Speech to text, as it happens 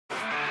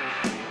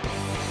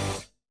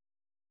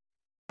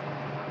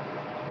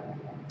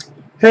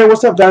Hey,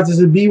 what's up, guys? This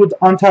is B with the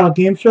Untitled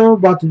Game Show.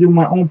 About to do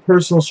my own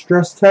personal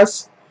stress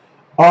test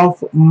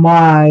of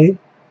my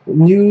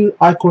new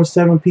iCore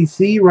 7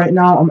 PC. Right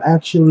now, I'm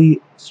actually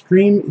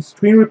screen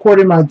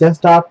recording my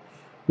desktop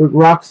with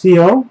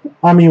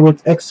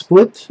with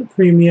Xsplit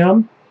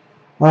Premium.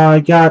 I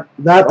got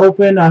that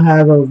open. I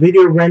have a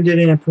video rendered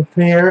in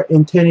Premiere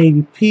in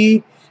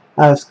 1080p.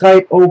 I have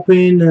Skype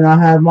open, and I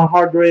have my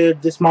hardware,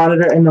 this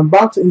monitor, and I'm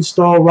about to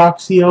install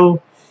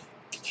Roxio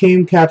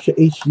Game Capture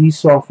HD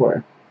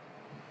software.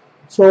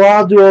 So while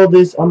I'll do all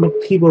this, I'm going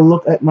to keep a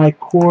look at my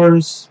core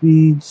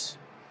speeds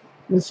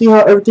and see how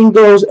everything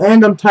goes.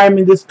 And I'm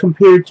timing this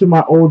compared to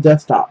my old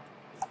desktop.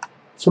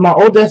 So my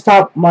old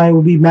desktop, mine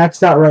will be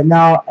maxed out right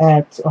now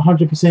at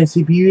 100%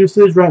 CPU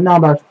usage. Right now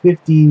about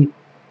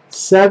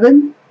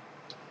 57.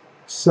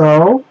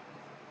 So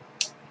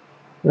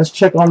let's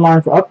check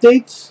online for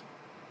updates.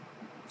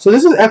 So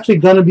this is actually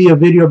going to be a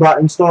video about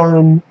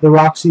installing the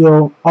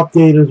Roxio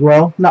update as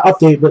well. Not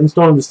update, but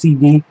installing the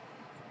CD.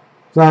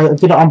 So I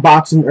did an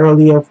unboxing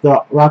earlier of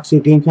the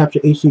Roxio Game Capture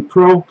HD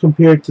Pro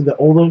compared to the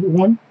older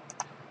one.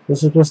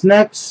 This is what's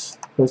next.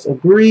 Press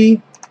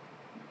agree.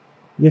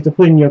 You have to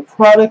put in your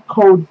product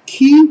code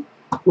key,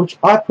 which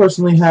I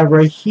personally have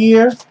right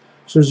here.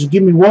 So just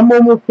give me one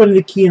moment to put in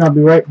the key and I'll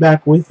be right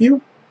back with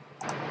you.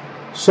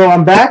 So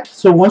I'm back.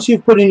 So once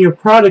you've put in your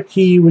product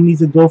key, we need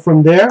to go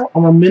from there.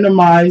 I'm going to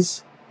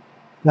minimize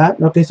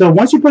that. Okay, so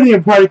once you put in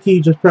your product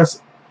key, just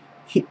press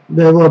the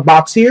little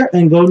box here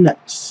and go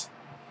next.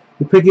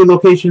 You pick your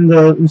location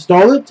to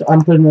install it.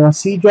 I'm putting it on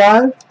C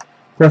drive.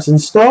 Press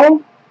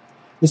install.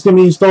 It's going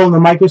to be installing the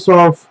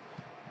Microsoft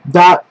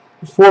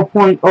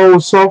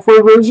 4.0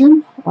 software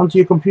version onto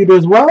your computer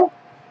as well.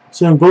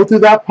 So I'm going to go through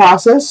that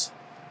process.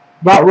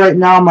 About right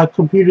now, my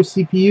computer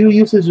CPU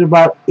usage is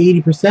about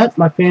 80%.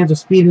 My fans are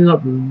speeding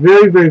up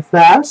very, very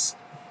fast.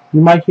 You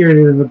might hear it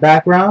in the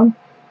background.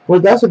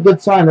 But that's a good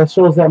sign. That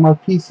shows that my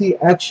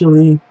PC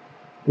actually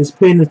is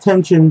paying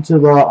attention to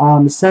the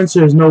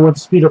sensors, know when to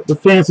speed up the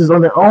fans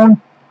on their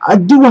own. I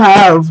do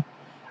have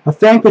a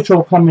fan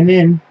control coming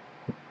in,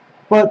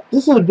 but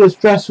this is a good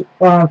stress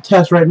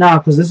test right now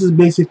because this is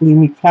basically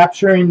me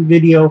capturing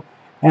video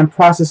and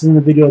processing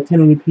the video at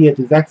 1080p at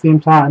the exact same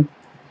time,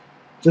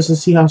 just to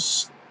see how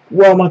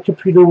well my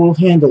computer will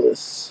handle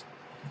this.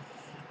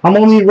 I'm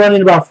only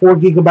running about 4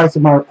 gigabytes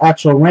of my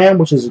actual RAM,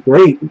 which is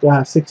great. I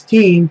have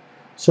 16.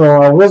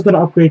 So I was going to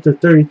upgrade to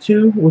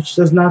 32, which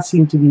does not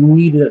seem to be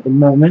needed at the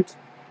moment.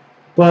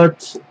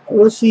 But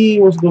let's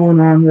see what's going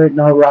on right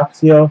now,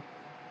 Roxio.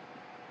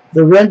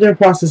 The rendering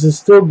process is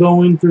still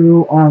going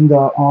through on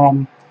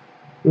the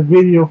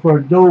video for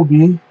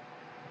Adobe.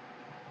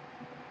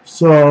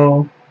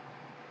 So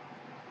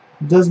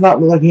it does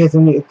not look like it has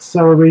any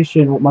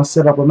acceleration with my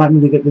setup. I might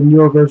need to get the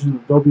newer version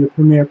of Adobe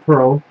Premiere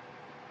Pro.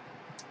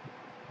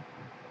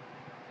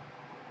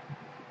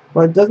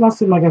 But it does not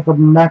seem like I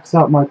can max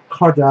out my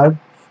hard drive.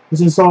 It's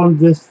installing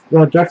this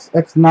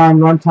DirectX 9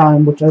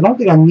 runtime, which I don't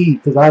think I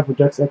need because I have a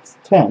DirectX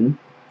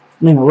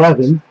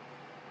 11.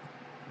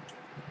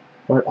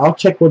 But I'll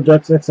check what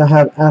DirectX I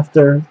have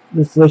after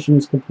the installation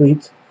is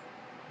complete.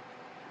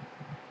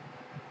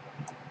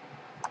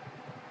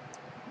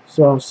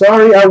 So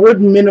sorry, I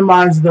would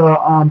minimize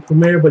the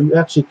Premiere, but you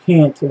actually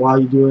can't while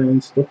you do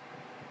it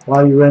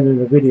while you're rendering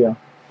the video.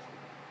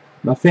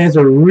 My fans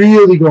are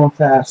really going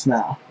fast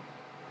now.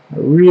 I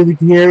really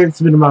can hear it.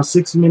 It's been about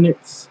 6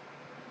 minutes.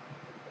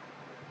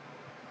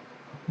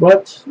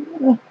 But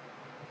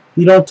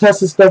you don't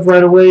test this stuff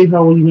right away,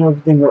 how will you know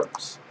everything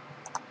works?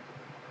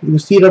 You can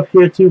see it up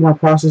here too, my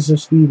processor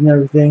speed and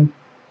everything.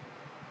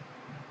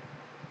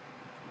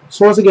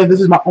 So once again,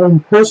 this is my own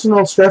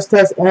personal stress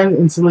test and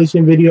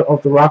installation video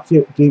of the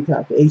Roxio Game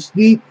Capture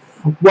HD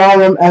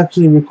while I'm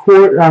actually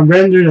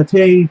rendering a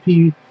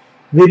 1080p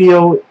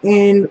video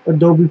in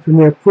Adobe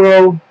Premiere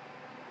Pro,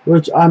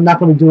 which I'm not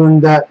going to be doing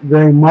that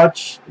very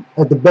much.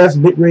 At the best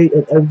bitrate,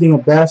 at everything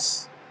at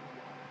best.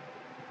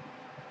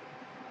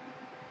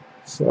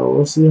 So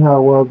we'll see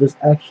how well this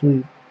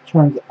actually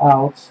turns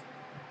out.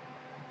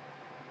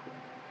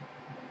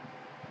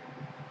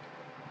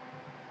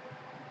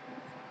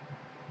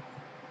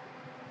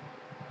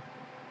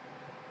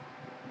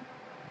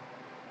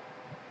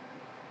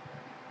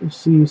 You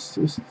see,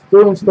 it's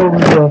still installing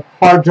the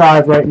hard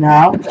drive right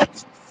now.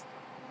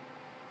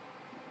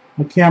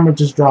 My camera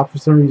just dropped for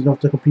some reason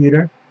off the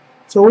computer.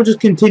 So we'll just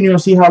continue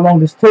and see how long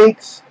this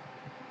takes.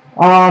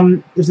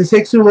 If this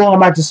takes too long, I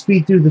might just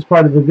speed through this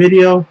part of the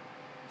video.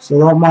 So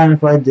don't mind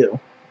if I do.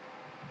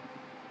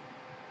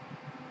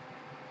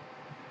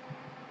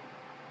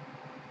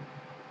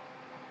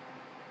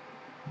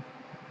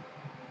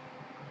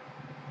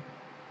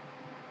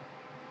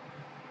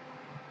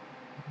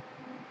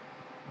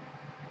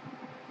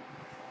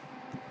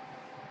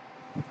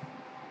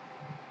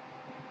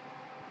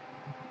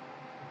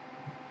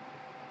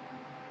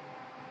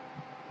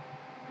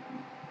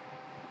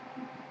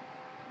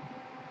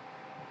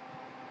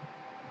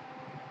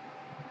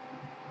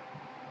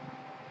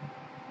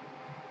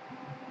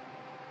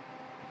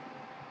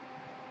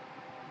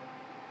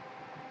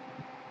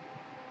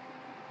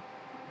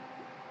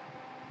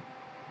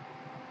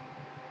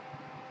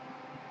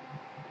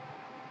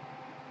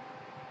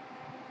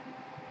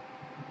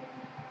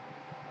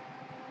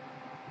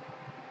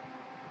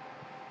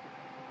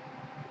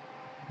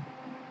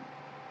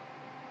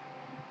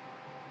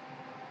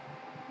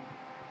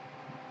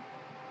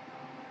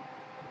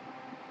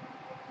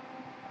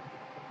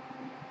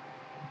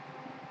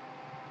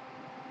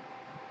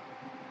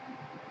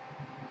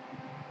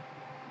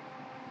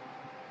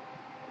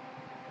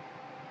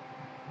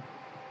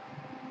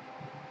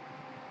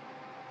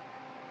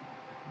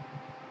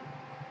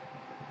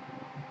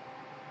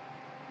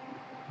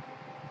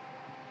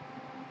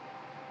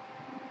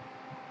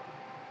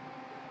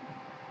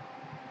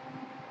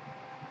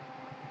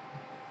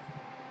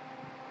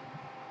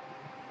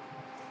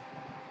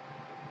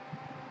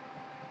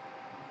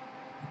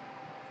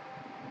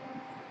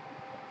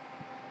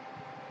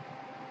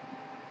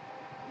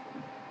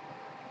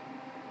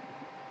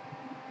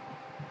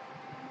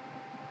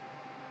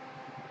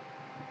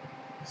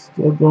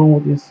 Still going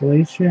with the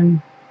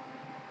installation.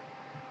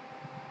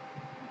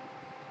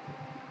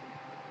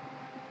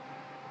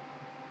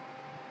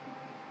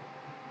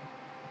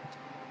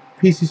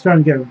 PC's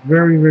starting to get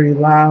very, very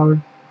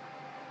loud.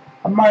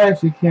 I might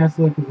actually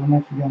cancel it because I'm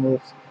actually getting a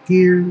little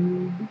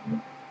scared.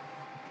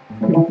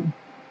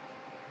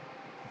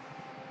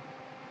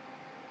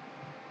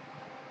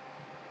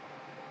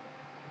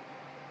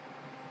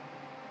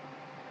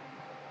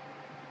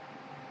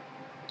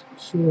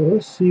 So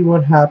let's see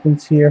what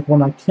happens here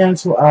when I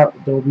cancel out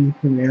Adobe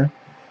Premiere.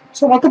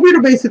 So my computer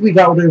basically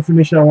got all the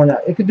information I wanted.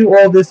 It could do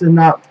all this and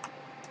not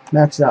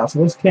max out. So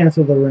let's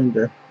cancel the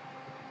render.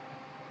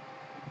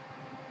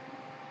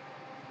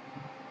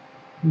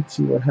 Let's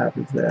see what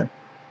happens there.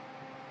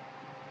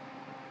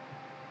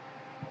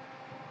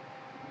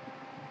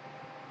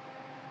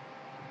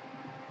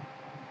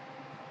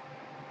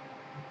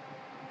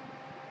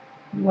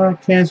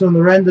 Canceling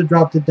the render,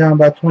 dropped it down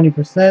by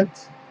 20%.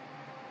 It's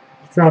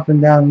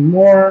dropping down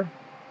more.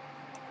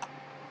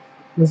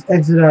 Let's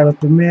exit out of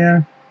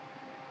Premiere.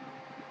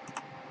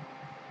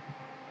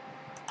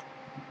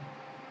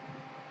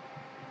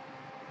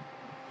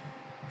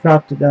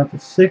 Dropped it down to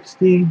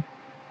 60.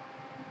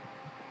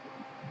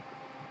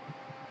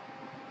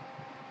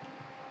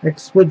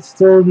 Xsplit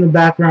still in the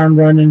background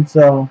running,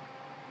 so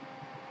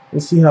we'll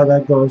see how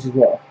that goes as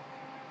well.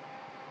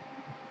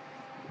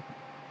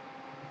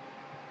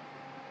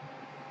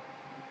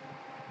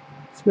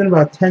 It's been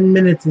about 10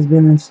 minutes it's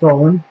been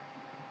installing.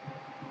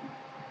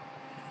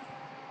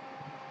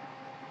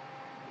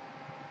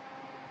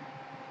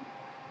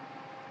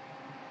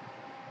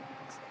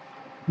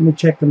 Let me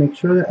check to make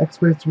sure that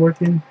Xsplit's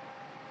working.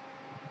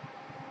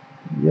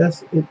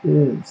 Yes, it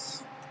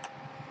is.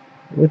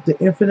 With the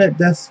infinite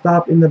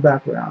desktop in the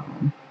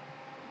background.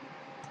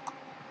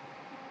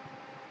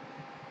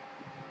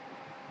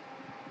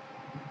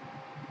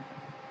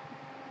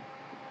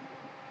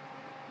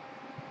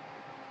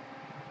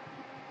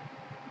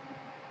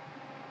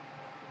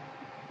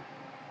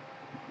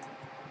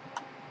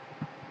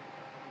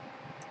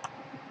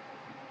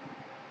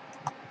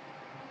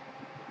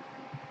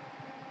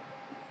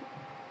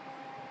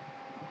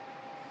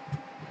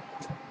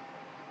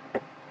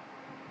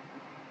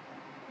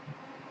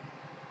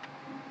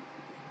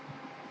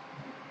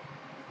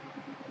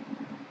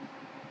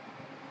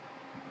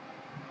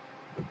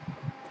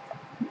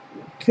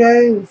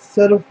 Okay,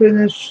 settle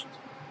finished.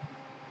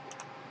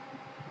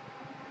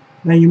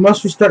 Now you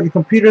must restart your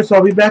computer, so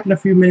I'll be back in a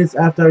few minutes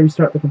after I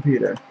restart the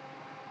computer.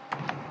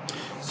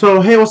 So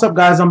hey, what's up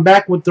guys? I'm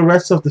back with the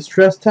rest of the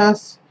stress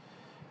test.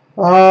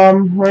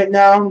 Right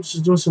now I'm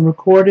just doing some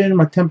recording.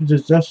 My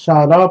temperature's just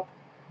shot up.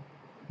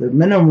 The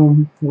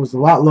minimum was a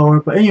lot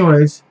lower, but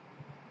anyways,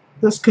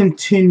 let's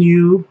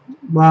continue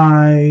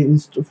by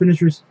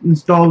finish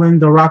installing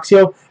the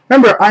Roxio.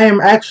 Remember, I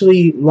am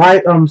actually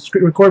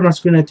recording my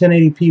screen at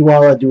 1080p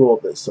while I do all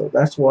this, so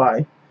that's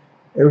why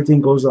everything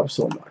goes up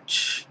so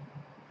much.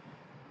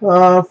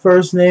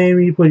 First name,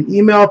 you put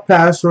email,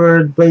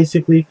 password,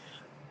 basically.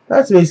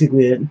 That's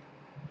basically it.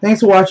 Thanks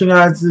for watching,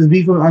 guys. This is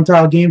B from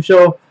Untitled Game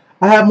Show.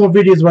 I have more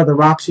videos about the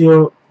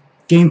Roxio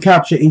Game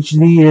Capture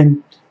HD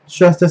and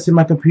stress testing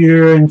my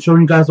computer and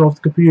showing you guys off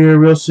the computer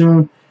real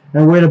soon,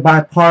 and where to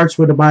buy parts,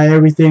 where to buy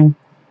everything.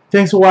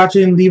 Thanks for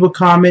watching. Leave a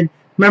comment.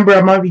 Remember,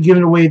 I might be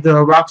giving away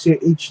the Roxio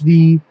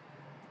HD.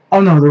 Oh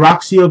no, the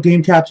Roxio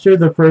Game Capture,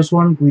 the first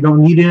one. We don't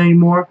need it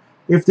anymore.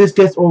 If this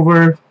gets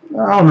over,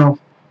 I don't know,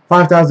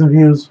 5,000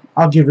 views,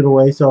 I'll give it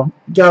away. So,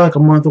 you got like a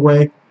month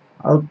away.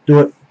 I'll do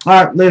it.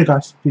 Alright, later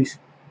guys. Peace.